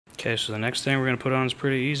Okay, so the next thing we're going to put on is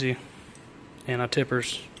pretty easy.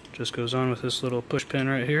 Anti-tippers. Just goes on with this little push pin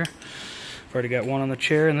right here. I've already got one on the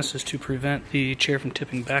chair, and this is to prevent the chair from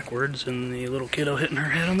tipping backwards and the little kiddo hitting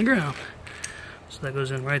her head on the ground. So that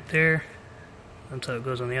goes in right there. That's how it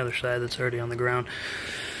goes on the other side that's already on the ground.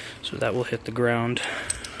 So that will hit the ground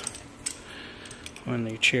when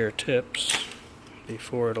the chair tips,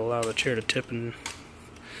 before it'll allow the chair to tip and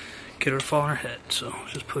kiddo to fall on her head. So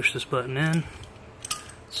just push this button in,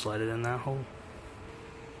 slide it in that hole.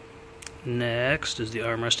 Next is the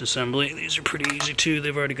armrest assembly. These are pretty easy too.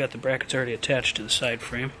 They've already got the brackets already attached to the side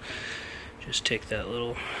frame. Just take that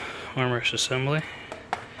little armrest assembly,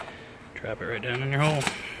 drop it right down in your hole.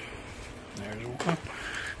 There's one.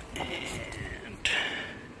 And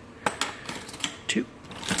two.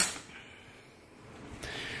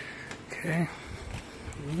 Okay.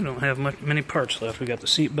 We don't have many parts left. We got the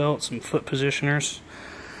seat belt, some foot positioners,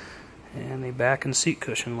 and the back and seat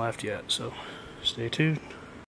cushion left yet. So stay tuned.